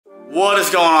What is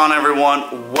going on,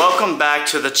 everyone? Welcome back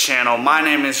to the channel. My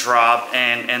name is Rob,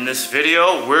 and in this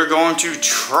video we're going to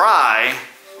try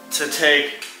to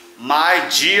take my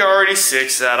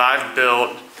GR86 that I've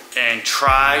built and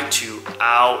try to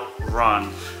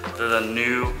outrun the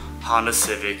new Honda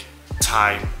Civic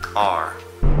Type R.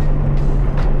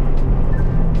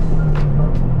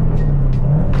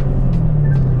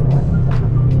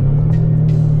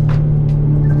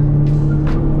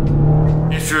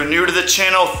 If you're new to the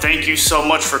channel, thank you so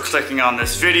much for clicking on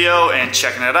this video and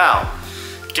checking it out.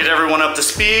 Get everyone up to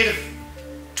speed.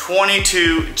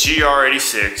 22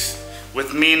 GR86.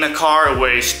 With me in the car, it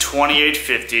weighs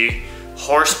 2850.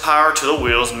 Horsepower to the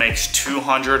wheels makes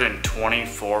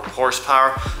 224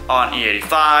 horsepower on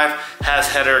E85. Has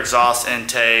header exhaust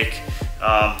intake,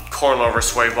 coilover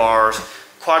sway bars,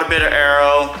 quite a bit of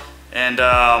aero, and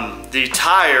the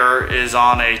tire is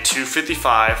on a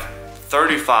 255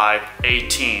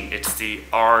 35/18. It's the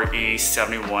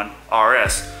RE71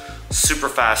 RS, super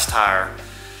fast tire.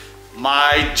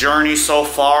 My journey so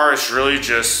far is really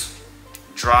just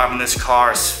driving this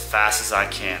car as fast as I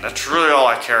can. That's really all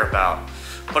I care about.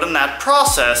 But in that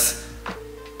process,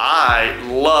 I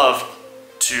love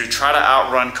to try to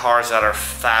outrun cars that are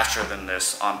faster than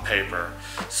this on paper.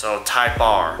 So Type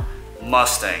R,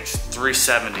 Mustangs,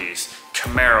 370s,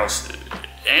 Camaros,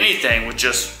 anything with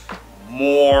just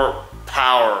more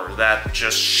power that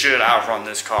just should outrun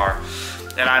this car.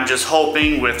 And I'm just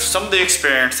hoping, with some of the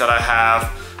experience that I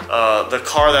have, the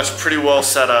car that's pretty well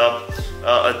set up,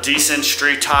 a decent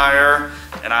street tire,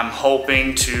 and I'm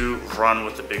hoping to run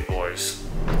with the big boys.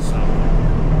 So.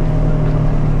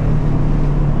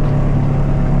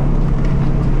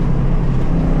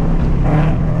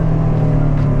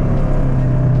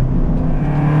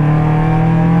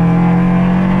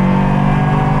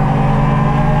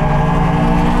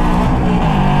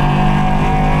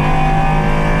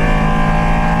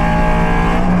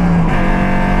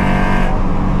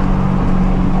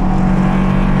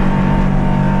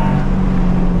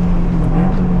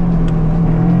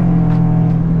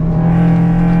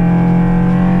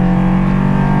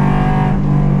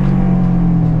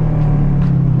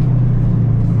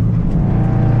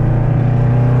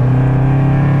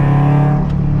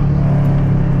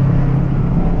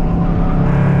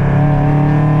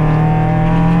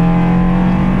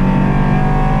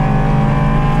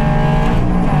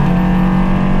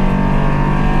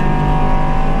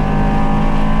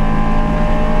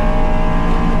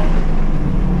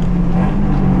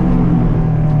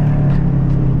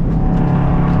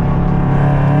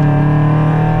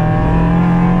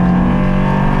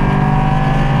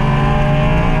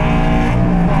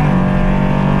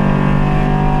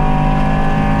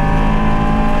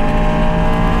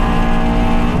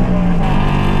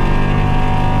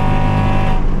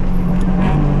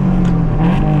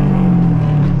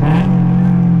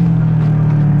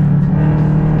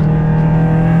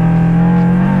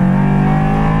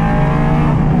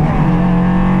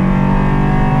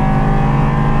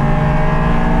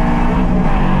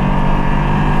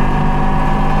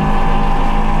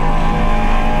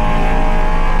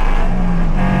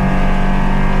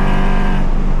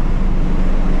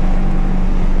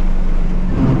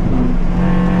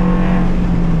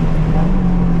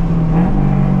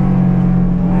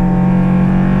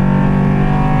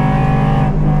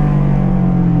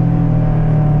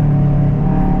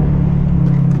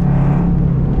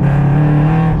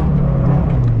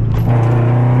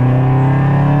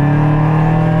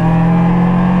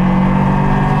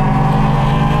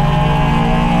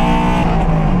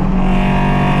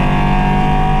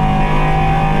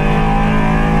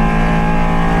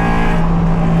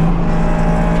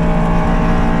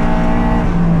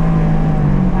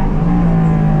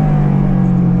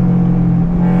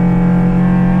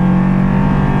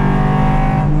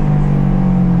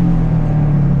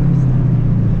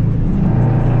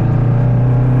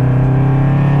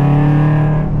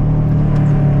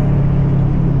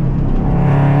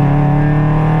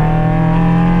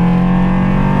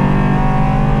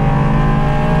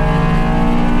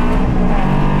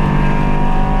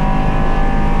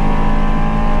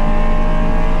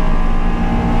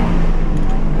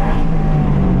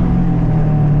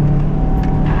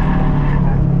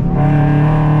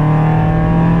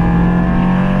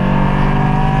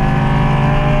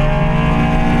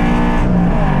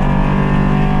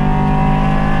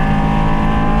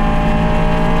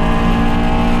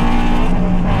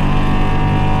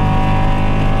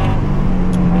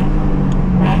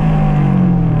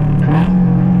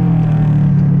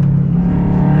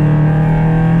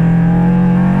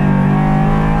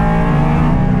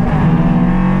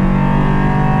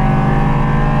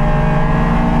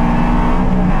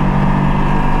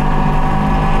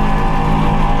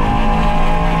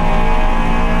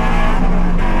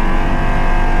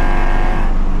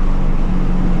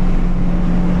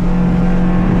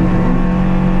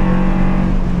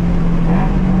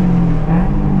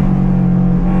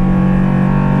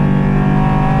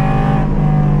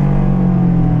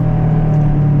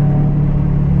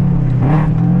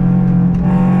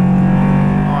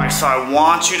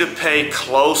 want you to pay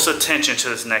close attention to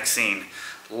this next scene.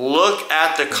 Look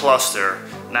at the cluster.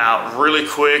 Now, really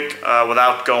quick,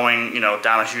 without going,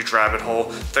 down a huge rabbit hole,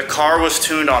 the car was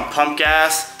tuned on pump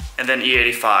gas and then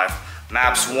E85.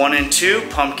 Maps 1 and 2,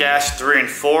 pump gas, 3 and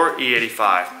 4,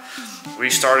 E85. We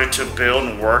started to build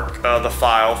and work the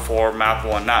file for map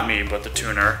 1, not me, but the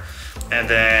tuner. And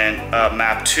then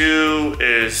map 2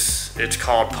 it's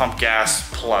called pump gas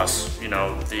plus,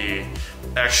 the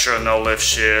extra no lift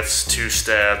shifts, 2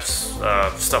 steps,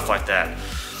 stuff like that.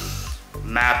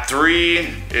 Map 3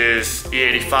 is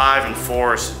E85 and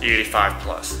 4 is E85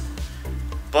 plus.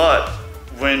 But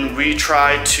when we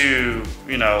try to,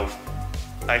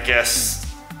 I guess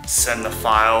send the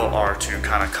file or to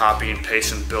kind of copy and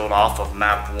paste and build off of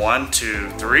map 1 to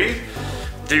 3,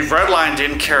 the red line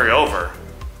didn't carry over.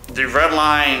 The red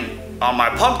line on my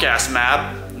pump gas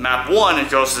map 1, it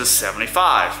goes to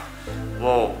 75.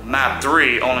 Well, map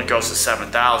 3 only goes to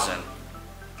 7,000.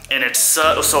 And it's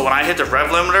so when I hit the rev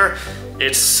limiter,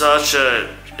 it's such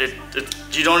a,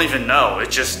 you don't even know.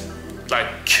 It just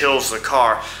like kills the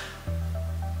car.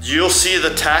 You'll see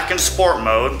the tack in sport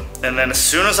mode, and then as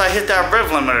soon as I hit that rev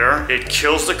limiter, it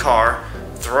kills the car,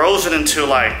 throws it into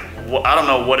like, I don't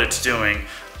know what it's doing,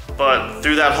 but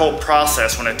through that whole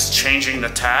process, when it's changing the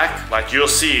tack, like you'll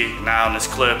see now in this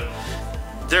clip,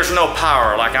 there's no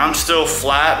power. Like I'm still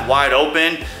flat, wide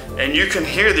open, and you can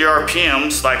hear the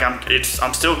RPMs, like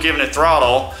I'm still giving it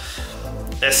throttle.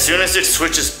 As soon as it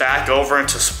switches back over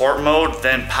into sport mode,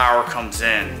 then power comes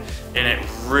in. And it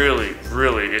really,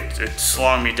 it's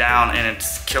slowing me down and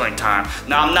it's killing time.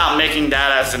 Now I'm not making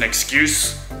that as an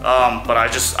excuse, but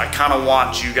I kind of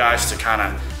want you guys to kind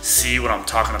of see what I'm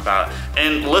talking about.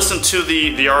 And listen to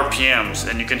the RPMs,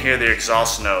 and you can hear the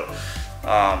exhaust note.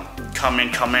 Come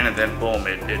in, and then boom,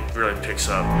 it really picks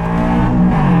up.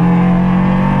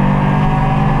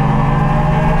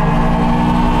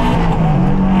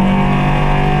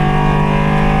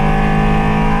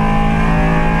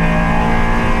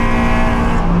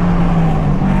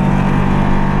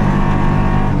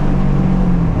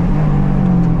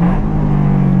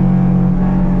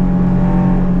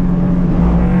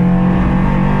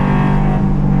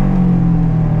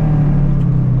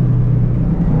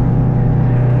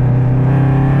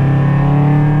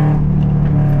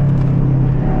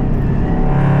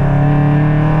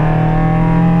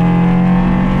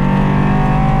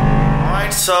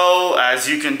 So as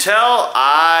you can tell,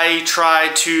 I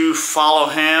tried to follow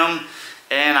him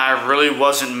and I really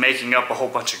wasn't making up a whole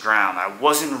bunch of ground. I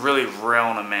wasn't really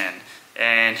reeling him in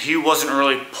and he wasn't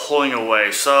really pulling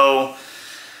away. So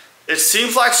it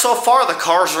seems like so far the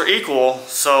cars are equal.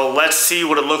 So let's see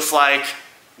what it looks like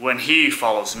when he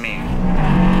follows me.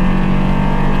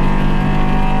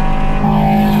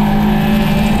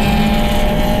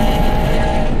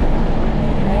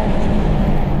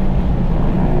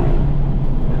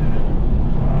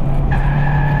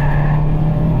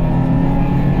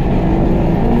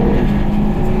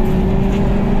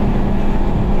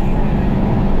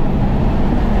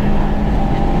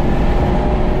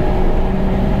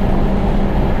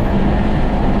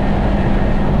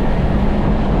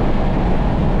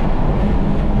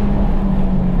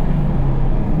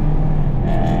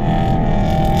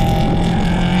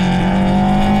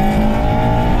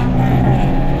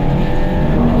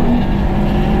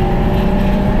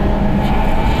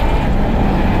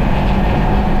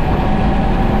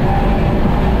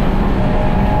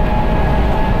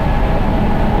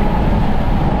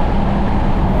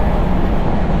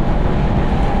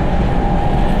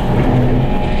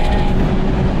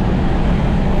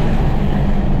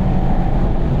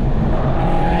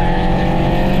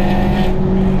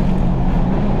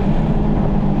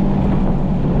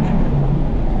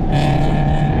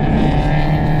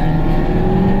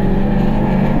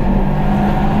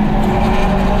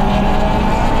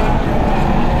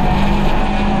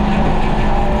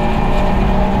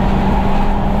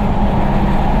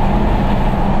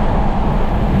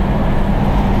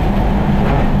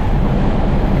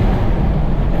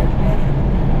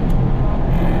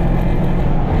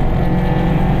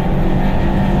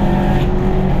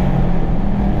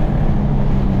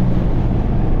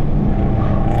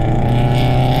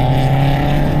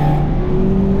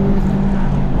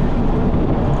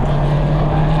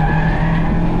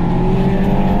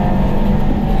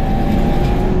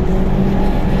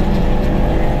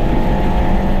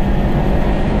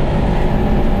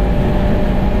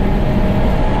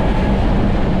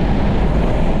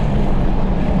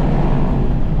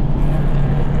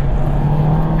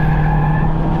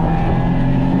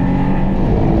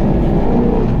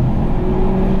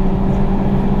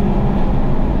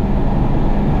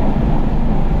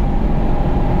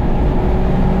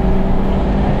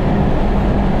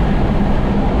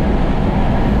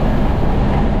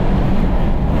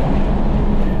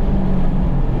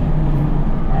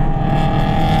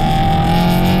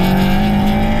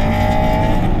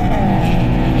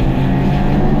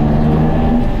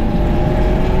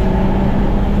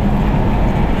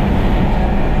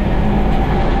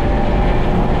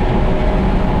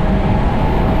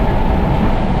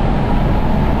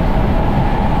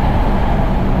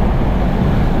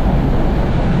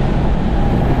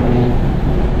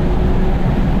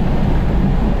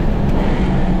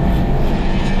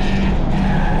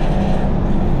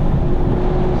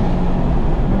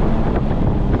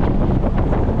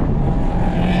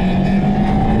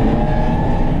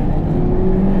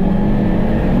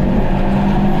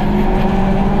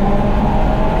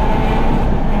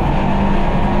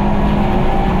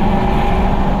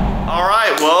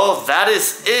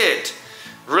 is it.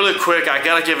 Really quick, I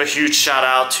gotta give a huge shout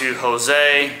out to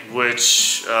Jose,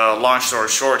 which, long story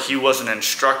short, he was an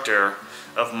instructor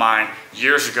of mine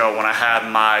years ago when I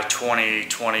had my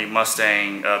 2020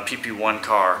 Mustang PP1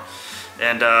 car.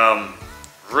 And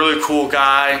really cool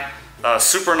guy,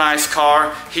 super nice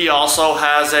car. He also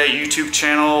has a YouTube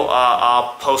channel.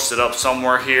 I'll post it up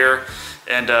somewhere here,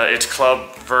 and it's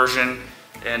club version.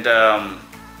 And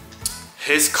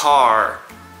his car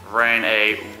ran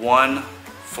a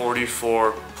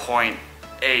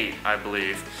 144.8, I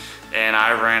believe, and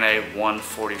I ran a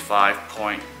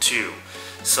 145.2.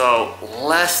 So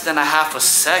less than a half a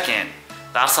second.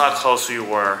 That's how close we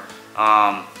were.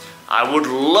 I would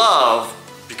love,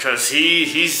 because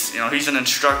he's an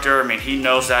instructor. I mean, he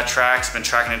knows that track. He's been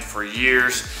tracking it for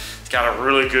years. He's got a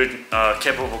really good,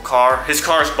 capable car. His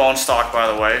car is bone stock, by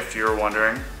the way, if you were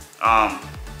wondering.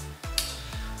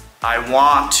 I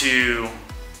want to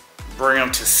bring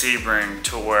him to Sebring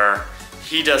to where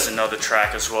he doesn't know the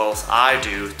track as well as I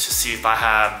do, to see if I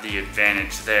have the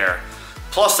advantage there.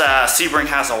 Plus Sebring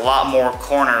has a lot more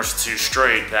corners to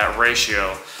straight, that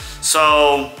ratio.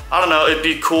 So, I don't know, it'd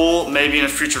be cool. Maybe in a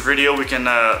future video we can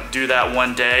do that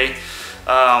one day.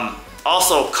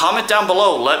 Also, comment down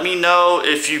below. Let me know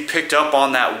if you picked up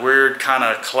on that weird kind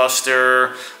of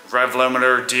cluster, rev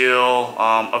limiter deal.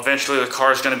 Eventually the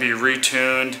car is going to be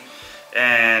retuned,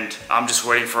 and I'm just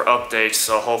waiting for updates,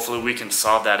 so hopefully we can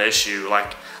solve that issue.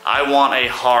 Like, I want a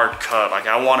hard cut. Like,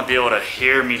 I want to be able to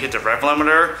hear me hit the rev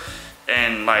limiter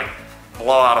and like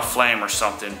blow out a flame or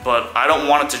something, but I don't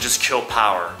want it to just kill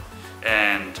power.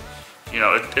 And you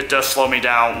know, it does slow me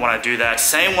down when I do that.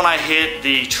 Same when I hit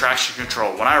the traction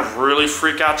control. When I really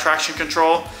freak out traction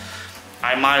control,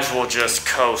 I might as well just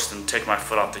coast and take my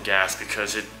foot off the gas,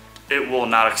 because it will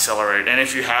not accelerate. And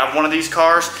if you have one of these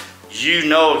cars, you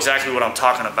know exactly what I'm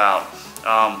talking about.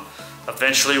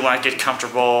 Eventually when I get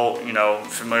comfortable, you know,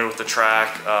 familiar with the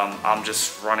track, I'm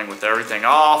just running with everything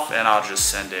off, and I'll just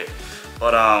send it.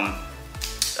 But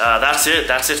that's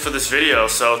it for this video.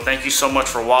 So thank you so much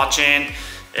for watching,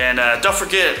 and don't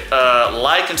forget,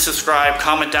 like and subscribe,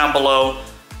 comment down below.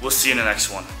 We'll see you in the next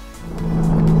one.